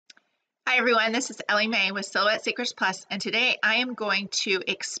Hi everyone, this is Ellie Mae with Silhouette Secrets Plus, and today I am going to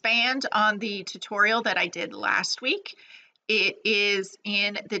expand on the tutorial that I did last week. It is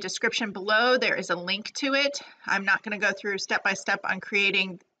in the description below. There is a link to it. I'm not going to go through step by step on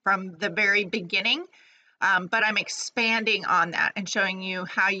creating from the very beginning, but I'm expanding on that and showing you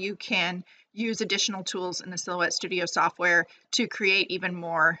how you can use additional tools in the Silhouette Studio software to create even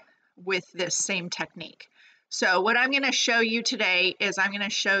more with this same technique. So what I'm going to show you today is I'm going to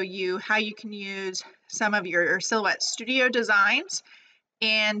show you how you can use some of your Silhouette Studio designs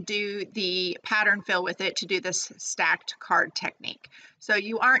and do the pattern fill with it to do this stacked card technique. So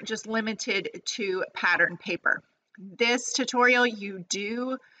you aren't just limited to pattern paper. This tutorial, you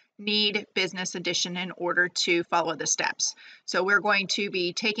do need business edition in order to follow the steps. So we're going to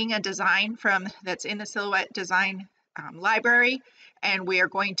be taking a design that's in the Silhouette design library, and we are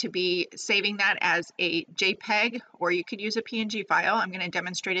going to be saving that as a JPEG, or you could use a PNG file. I'm going to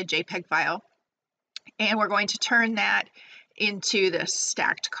demonstrate a JPEG file, and we're going to turn that into the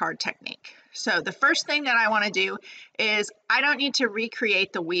stacked card technique. So the first thing that I want to do is I don't need to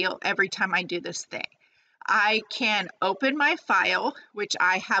recreate the wheel every time I do this thing. I can open my file, which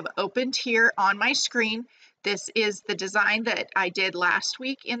I have opened here on my screen. This is the design that I did last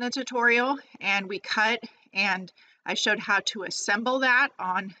week in the tutorial, and we cut and I showed how to assemble that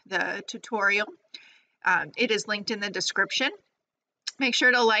on the tutorial. It is linked in the description. Make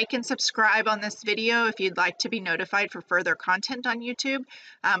sure to like and subscribe on this video if you'd like to be notified for further content on YouTube.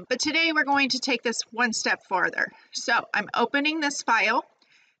 But today we're going to take this one step farther. So I'm opening this file.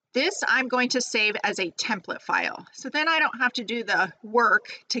 This I'm going to save as a template file. So then I don't have to do the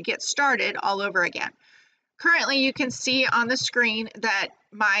work to get started all over again. Currently, you can see on the screen that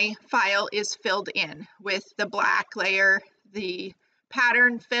my file is filled in with the black layer, the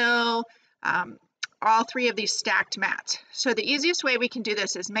pattern fill, all three of these stacked mats. So the easiest way we can do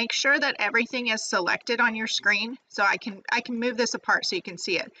this is make sure that everything is selected on your screen. So I can move this apart so you can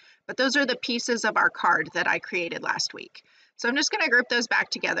see it. But those are the pieces of our card that I created last week. So I'm just going to group those back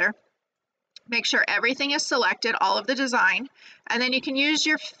together. Make sure everything is selected, all of the design, and then you can use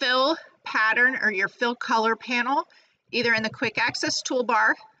your fill pattern or your fill color panel either in the quick access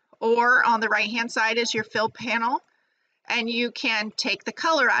toolbar or on the right hand side is your fill panel, and you can take the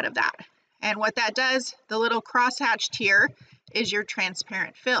color out of that. And what that does, the little crosshatched here is your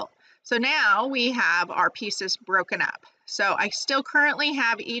transparent fill. So now we have our pieces broken up. So I still currently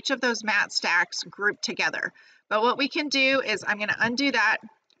have each of those matte stacks grouped together, but what we can do is I'm going to undo that.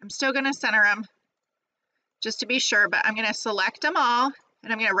 I'm still going to center them just to be sure, but I'm going to select them all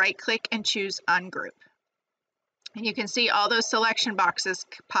and I'm going to right click and choose Ungroup. And you can see all those selection boxes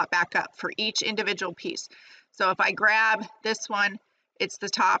pop back up for each individual piece. So if I grab this one, it's the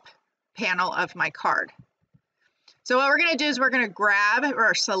top panel of my card. So what we're going to do is we're going to grab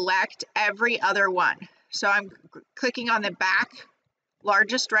or select every other one. So I'm clicking on the back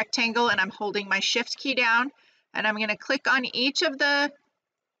largest rectangle and I'm holding my shift key down, and I'm going to click on each of the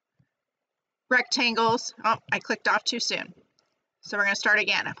rectangles. Oh, I clicked off too soon. So we're going to start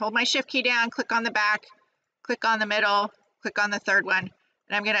again. I hold my shift key down, click on the back, click on the middle, click on the third one,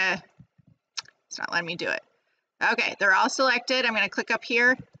 and it's not letting me do it. Okay, they're all selected. I'm going to click up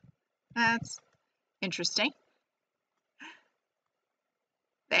here. That's interesting.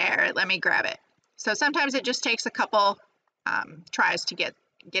 There, let me grab it. So sometimes it just takes a couple tries to get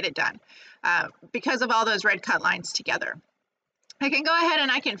it done because of all those red cut lines together. I can go ahead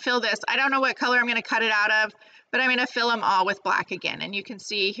and I can fill this. I don't know what color I'm going to cut it out of, but I'm going to fill them all with black again. And you can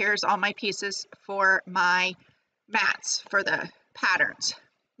see here's all my pieces for my mats for the patterns.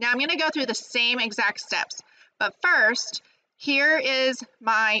 Now I'm going to go through the same exact steps, but first, here is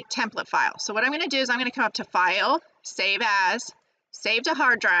my template file. So what I'm going to do is I'm going to come up to File, Save As, Save to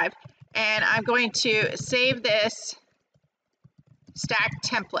Hard Drive, and I'm going to save this stacked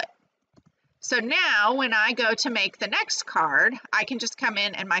template. So now when I go to make the next card, I can just come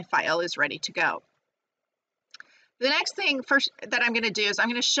in and my file is ready to go. The next thing that I'm going to do is I'm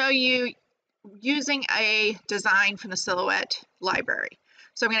going to show you using a design from the Silhouette library.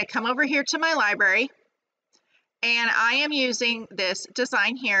 So I'm going to come over here to my library, and I am using this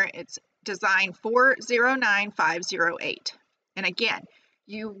design here. It's design 409508. And again,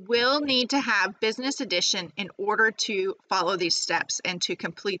 you will need to have business edition in order to follow these steps and to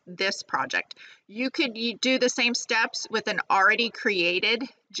complete this project. You could do the same steps with an already created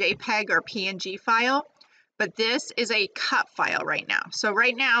JPEG or PNG file, but this is a cut file right now. So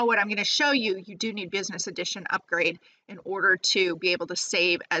right now, what I'm going to show you, you do need business edition upgrade in order to be able to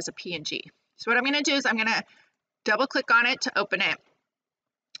save as a PNG. So what I'm going to do is I'm going to double click on it to open it.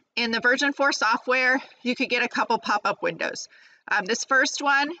 In the version 4 software, you could get a couple pop-up windows. This first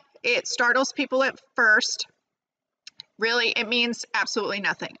one It startles people at first. Really, it means absolutely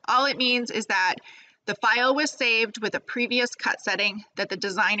nothing. All it means is that the file was saved with a previous cut setting that the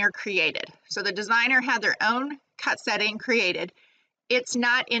designer created. So the designer had their own cut setting created. It's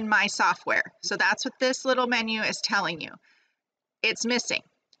not in my software. So that's what this little menu is telling you. It's missing.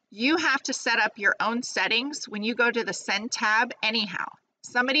 You have to set up your own settings when you go to the Send tab anyhow.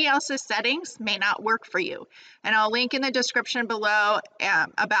 Somebody else's settings may not work for you. And I'll link in the description below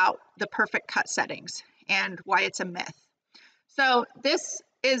about the perfect cut settings and why it's a myth. So this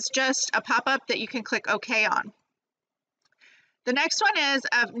is just a pop-up that you can click OK on. The next one is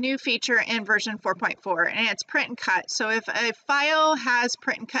a new feature in version 4.4, and it's print and cut. So if a file has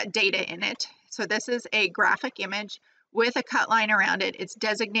print and cut data in it, so this is a graphic image with a cut line around it, it's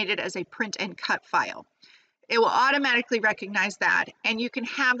designated as a print and cut file. It will automatically recognize that, and you can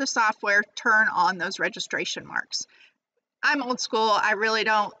have the software turn on those registration marks. I'm old school. I really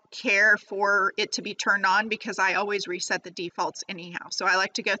don't care for it to be turned on because I always reset the defaults anyhow. So I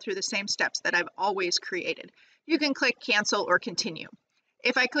like to go through the same steps that I've always created. You can click cancel or continue.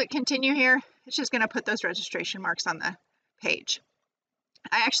 If I click continue here, it's just going to put those registration marks on the page.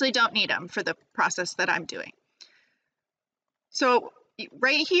 I actually don't need them for the process that I'm doing. So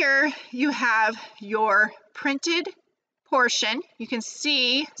right here, you have your printed portion. You can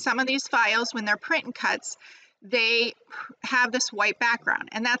see some of these files when they're print and cuts, they have this white background,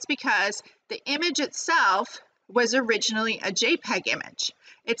 and that's because the image itself was originally a JPEG image.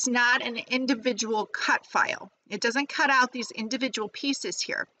 It's not an individual cut file. It doesn't cut out these individual pieces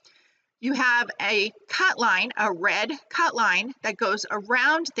here. You have a cut line, a red cut line that goes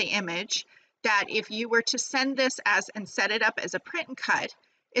around the image that if you were to send this as and set it up as a print and cut,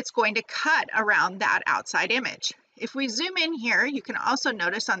 it's going to cut around that outside image. If we zoom in here, you can also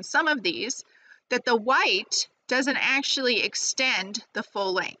notice on some of these that the white doesn't actually extend the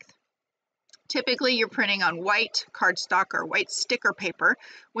full length. Typically, you're printing on white cardstock or white sticker paper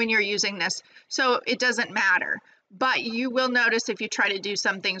when you're using this, so it doesn't matter. But you will notice if you try to do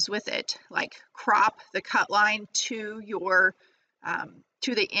some things with it, like crop the cut line to your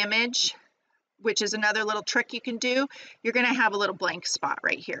to the image, which is another little trick you can do, you're going to have a little blank spot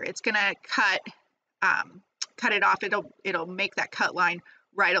right here. It's going to cut it off. It'll make that cut line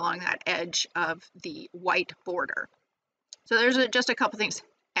right along that edge of the white border. So there's just a couple things.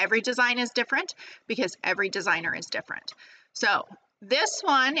 Every design is different because every designer is different. So this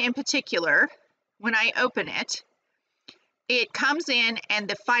one in particular, when I open it, it comes in and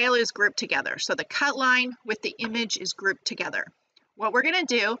the file is grouped together. So the cut line with the image is grouped together. What we're going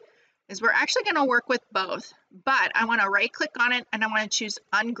to do is we're actually going to work with both, but I want to right click on it and I want to choose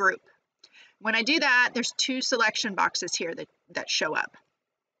Ungroup. When I do that, there's two selection boxes here that show up.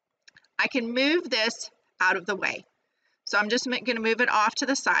 I can move this out of the way. So I'm just going to move it off to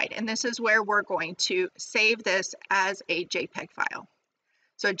the side, and this is where we're going to save this as a JPEG file.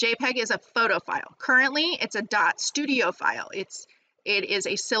 So JPEG is a photo file. Currently, it's a .studio file. It is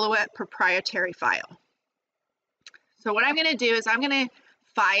a Silhouette proprietary file. So what I'm going to do is I'm going to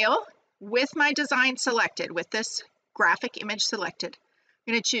file with my design selected, with this graphic image selected.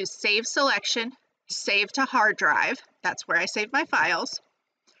 I'm going to choose Save Selection, Save to Hard Drive. That's where I save my files.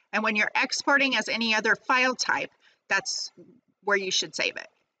 And when you're exporting as any other file type, that's where you should save it.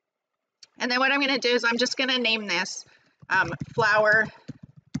 And then what I'm going to do is I'm just going to name this flower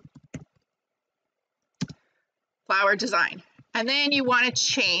design. And then you want to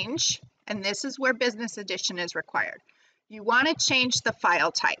change, and this is where business edition is required. You want to change the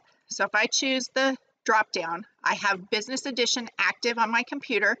file type. So if I choose the drop down, I have business edition active on my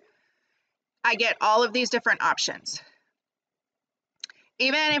computer. I get all of these different options.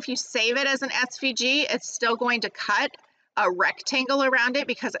 Even if you save it as an SVG, it's still going to cut a rectangle around it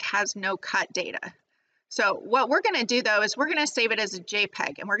because it has no cut data. So what we're going to do though is we're going to save it as a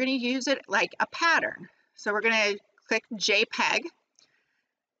JPEG, and we're going to use it like a pattern. So we're going to click JPEG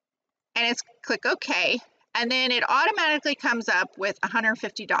and it's click OK, and then it automatically comes up with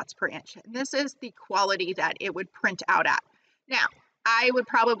 150 dots per inch. And this is the quality that it would print out at. Now, I would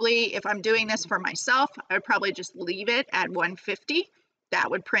probably, if I'm doing this for myself, I would probably just leave it at 150. That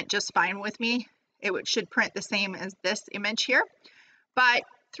would print just fine with me. It should print the same as this image here, but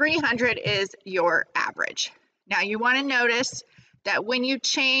 300 is your average. Now you want to notice that when you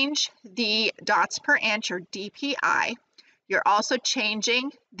change the dots per inch or DPI, you're also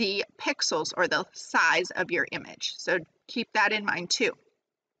changing the pixels or the size of your image. So keep that in mind too.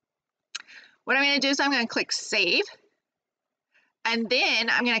 What I'm going to do is I'm going to click Save, and then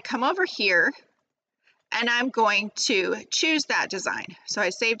I'm going to come over here and I'm going to choose that design. So I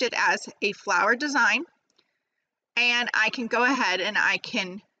saved it as a flower design, and I can go ahead and I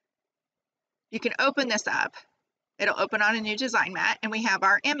can you can open this up. It'll open on a new design mat, and we have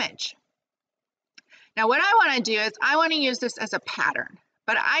our image. Now what I want to do is I want to use this as a pattern,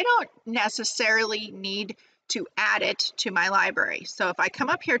 but I don't necessarily need to add it to my library. So if I come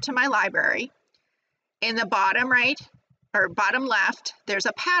up here to my library, in the bottom right or bottom left, there's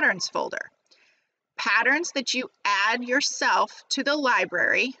a patterns folder. Patterns that you add yourself to the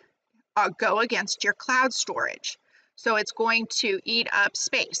library go against your cloud storage. So it's going to eat up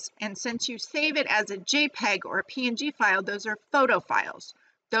space. And since you save it as a JPEG or a PNG file, those are photo files.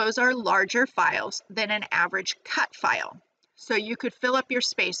 Those are larger files than an average cut file. So you could fill up your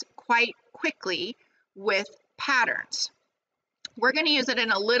space quite quickly with patterns. We're going to use it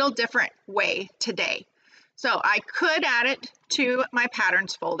in a little different way today. So I could add it to my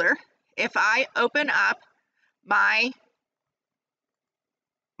patterns folder. If I open up my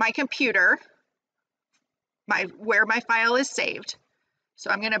computer, where my file is saved.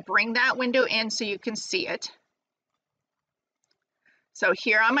 So I'm going to bring that window in so you can see it. So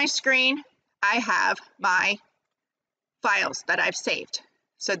here on my screen, I have my files that I've saved.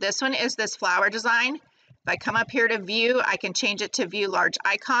 So this one is this flower design. If I come up here to view, I can change it to view large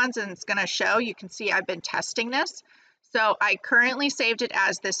icons, and it's going to show. You can see I've been testing this. So I currently saved it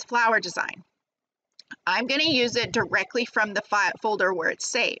as this flower design. I'm going to use it directly from the folder where it's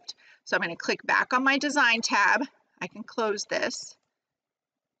saved. So I'm going to click back on my design tab. I can close this.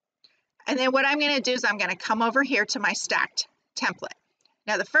 And then what I'm going to do is I'm going to come over here to my stacked template.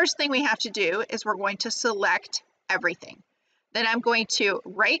 Now the first thing we have to do is we're going to select everything. Then I'm going to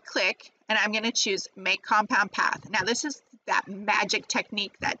right click and I'm going to choose make compound path. Now this is that magic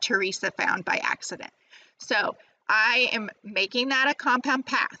technique that Teresa found by accident. So I am making that a compound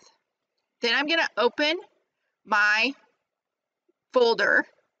path. Then I'm going to open my folder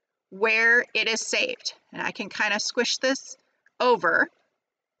where it is saved. And I can kind of squish this over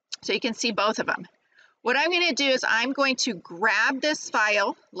so you can see both of them. What I'm going to do is I'm going to grab this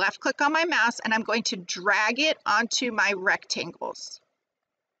file, left click on my mouse, and I'm going to drag it onto my rectangles.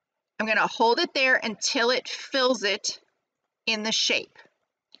 I'm going to hold it there until it fills it in the shape.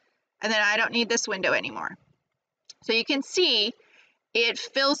 And then I don't need this window anymore. So you can see it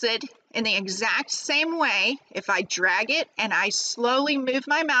fills it in the exact same way. If I drag it and I slowly move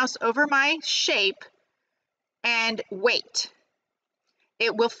my mouse over my shape and wait,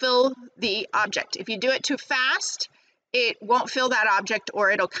 it will fill the object. If you do it too fast, it won't fill that object,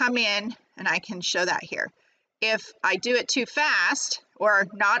 or it'll come in, and I can show that here. If I do it too fast or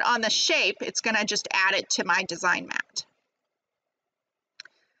not on the shape, it's going to just add it to my design mat.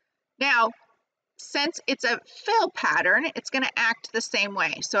 Now, since it's a fill pattern, it's going to act the same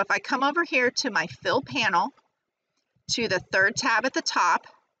way. So if I come over here to my fill panel, to the third tab at the top,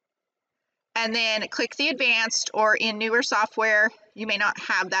 and then click the advanced, or in newer software, you may not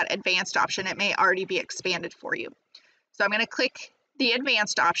have that advanced option. It may already be expanded for you. So I'm going to click the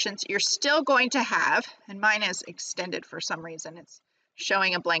advanced options. You're still going to have, and mine is extended for some reason. It's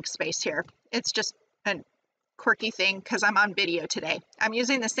showing a blank space here. It's just a quirky thing because I'm on video today. I'm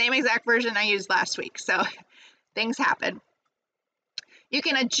using the same exact version I used last week, so things happen. You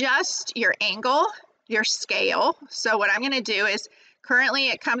can adjust your angle, your scale. So what I'm going to do is, currently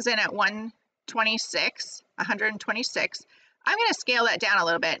it comes in at 126. I'm going to scale that down a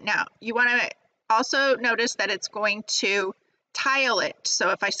little bit. Now, you want to also notice that it's going to tile it. So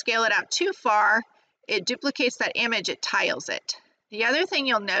if I scale it out too far, it duplicates that image, it tiles it. The other thing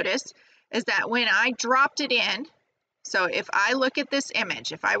you'll notice is that when I dropped it in, so if I look at this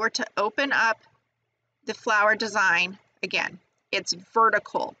image, if I were to open up the flower design again, it's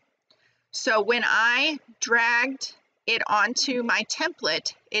vertical. So when I dragged it onto my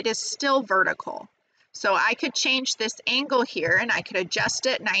template, it is still vertical. So I could change this angle here and I could adjust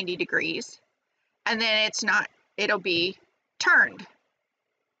it 90 degrees, and then it'll be turned.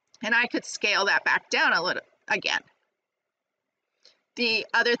 And I could scale that back down a little again. The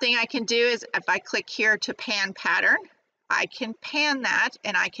other thing I can do is if I click here to pan pattern, I can pan that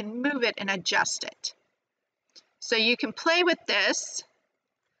and I can move it and adjust it. So you can play with this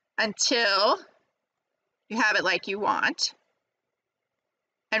until you have it like you want.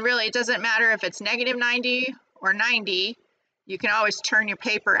 And really, it doesn't matter if it's negative 90 or 90, you can always turn your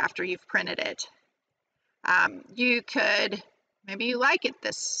paper after you've printed it. You could, maybe you like it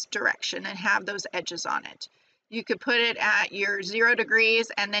this direction and have those edges on it. You could put it at your 0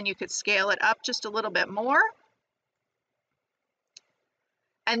 degrees and then you could scale it up just a little bit more.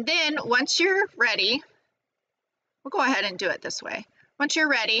 And then once you're ready, we'll go ahead and do it this way. Once you're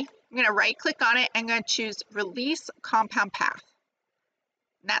ready, I'm going to right click on it and I'm going to choose Release Compound Path.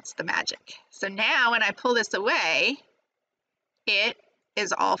 And that's the magic. So now when I pull this away, it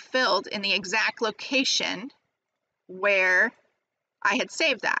is all filled in the exact location where I had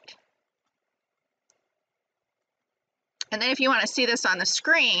saved that. And then if you want to see this on the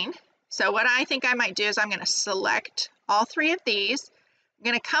screen, so what I think I might do is I'm going to select all three of these. I'm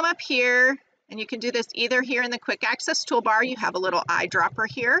going to come up here, and you can do this either here in the quick access toolbar, you have a little eyedropper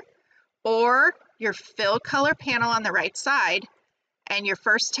here, or your fill color panel on the right side, and your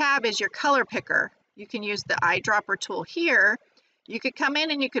first tab is your color picker. You can use the eyedropper tool here. You could come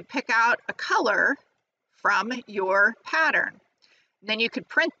in and you could pick out a color from your pattern. Then you could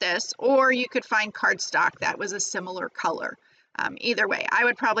print this, or you could find cardstock that was a similar color. Either way, I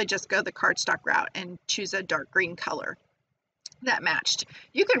would probably just go the cardstock route and choose a dark green color that matched.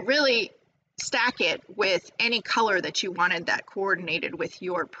 You could really stack it with any color that you wanted that coordinated with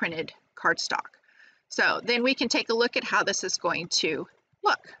your printed cardstock. So then we can take a look at how this is going to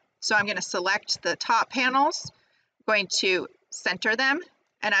look. So I'm going to select the top panels, I'm going to center them,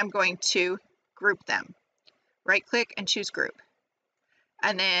 and I'm going to group them. Right click and choose group.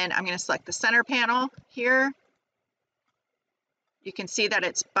 And then I'm going to select the center panel here. You can see that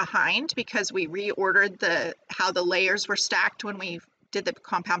it's behind because we reordered how the layers were stacked when we did the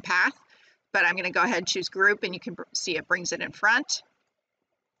compound path. But I'm going to go ahead and choose group, and you can see it brings it in front.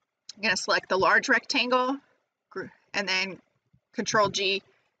 I'm going to select the large rectangle, and then Control G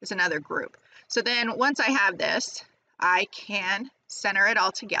is another group. So then once I have this, I can center it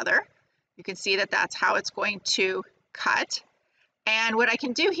all together. You can see that that's how it's going to cut. And what I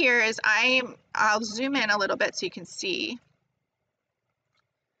can do here is I'll zoom in a little bit so you can see.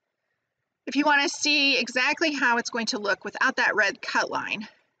 If you want to see exactly how it's going to look without that red cut line,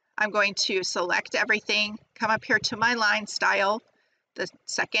 I'm going to select everything, come up here to my line style. The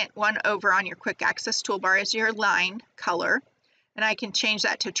second one over on your quick access toolbar is your line color, and I can change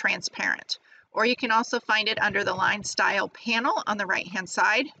that to transparent. Or you can also find it under the line style panel on the right hand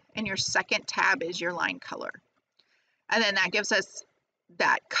side, and your second tab is your line color. And then that gives us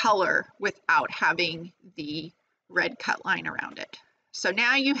that color without having the red cut line around it. So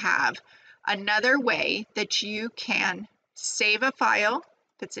now you have another way that you can save a file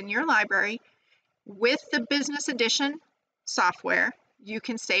that's in your library. With the business edition software, you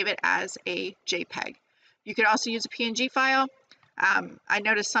can save it as a JPEG. You could also use a PNG file. I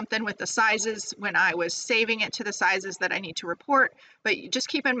noticed something with the sizes when I was saving it to the sizes that I need to report, but just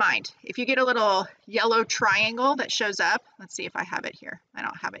keep in mind, if you get a little yellow triangle that shows up, let's see if I have it here. I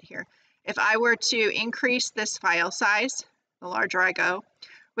don't have it here. If I were to increase this file size, the larger I go,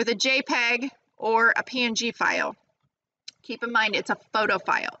 with a JPEG or a PNG file, keep in mind it's a photo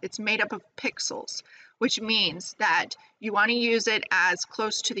file. It's made up of pixels, which means that you want to use it as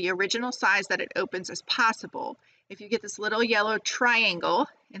close to the original size that it opens as possible. If you get this little yellow triangle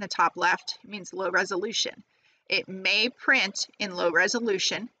in the top left, it means low resolution. It may print in low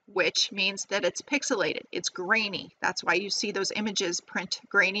resolution, which means that it's pixelated. It's grainy. That's why you see those images print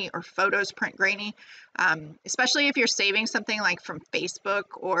grainy or photos print grainy, especially if you're saving something like from Facebook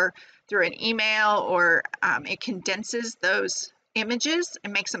or through an email, or it condenses those images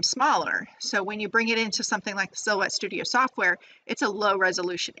and makes them smaller. So when you bring it into something like the Silhouette Studio software, it's a low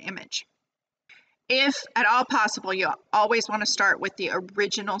resolution image. If at all possible, you always want to start with the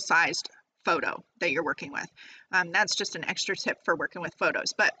original sized photo that you're working with. That's just an extra tip for working with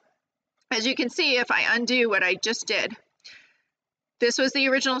photos. But as you can see, if I undo what I just did, this was the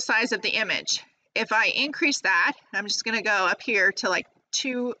original size of the image. If I increase that, I'm just going to go up here to like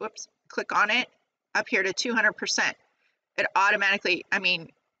click on it, up here to 200%. It automatically,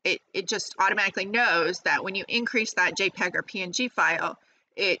 it just automatically knows that when you increase that JPEG or PNG file,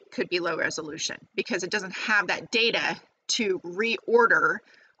 it could be low resolution because it doesn't have that data to reorder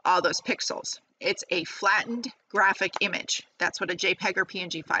all those pixels. It's a flattened graphic image. That's what a JPEG or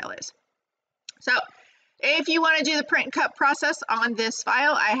PNG file is. So if you want to do the print and cut process on this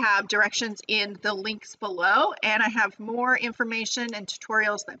file, I have directions in the links below, and I have more information and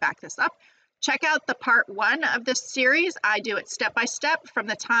tutorials that back this up. Check out the part 1 of this series. I do it step by step from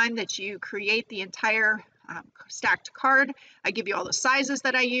the time that you create the entire stacked card. I give you all the sizes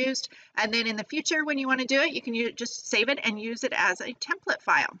that I used, and then in the future when you want to do it, you can just save it and use it as a template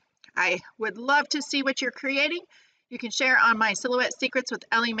file. I would love to see what you're creating. You can share on my Silhouette Secrets with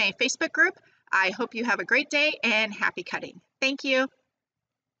Ellie Mae Facebook group. I hope you have a great day and happy cutting. Thank you.